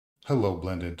Hello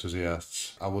Blend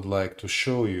enthusiasts. I would like to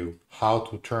show you how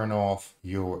to turn off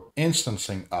your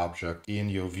instancing object in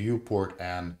your viewport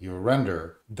and your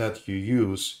render that you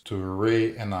use to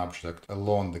array an object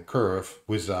along the curve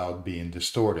without being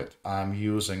distorted. I'm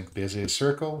using Bezier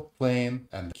circle, plane,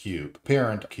 and cube.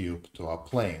 Parent cube to our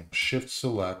plane. Shift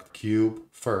select cube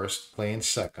first, plane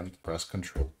second, press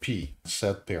Ctrl P.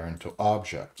 Set parent to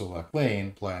object. Select plane,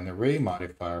 apply an array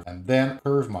modifier, and then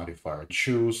curve modifier.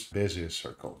 Choose Bezier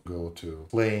circle. Go to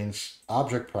planes,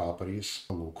 object properties,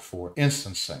 look for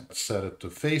instancing. Set it to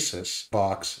faces,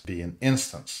 box being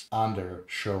instance. Under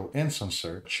show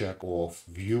instancer, check off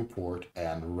viewport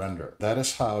and render. That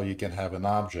is how you can have an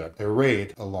object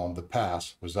arrayed along the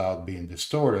path without being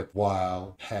distorted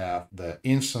while have the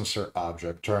instancer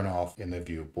object turn off in the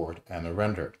viewport and the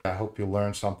render. I hope you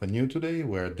learned something new today.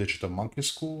 We're at Digital Monkey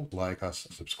School. Like us,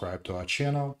 subscribe to our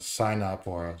channel, sign up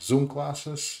for our Zoom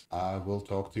classes. I will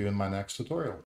talk to you in my next tutorial.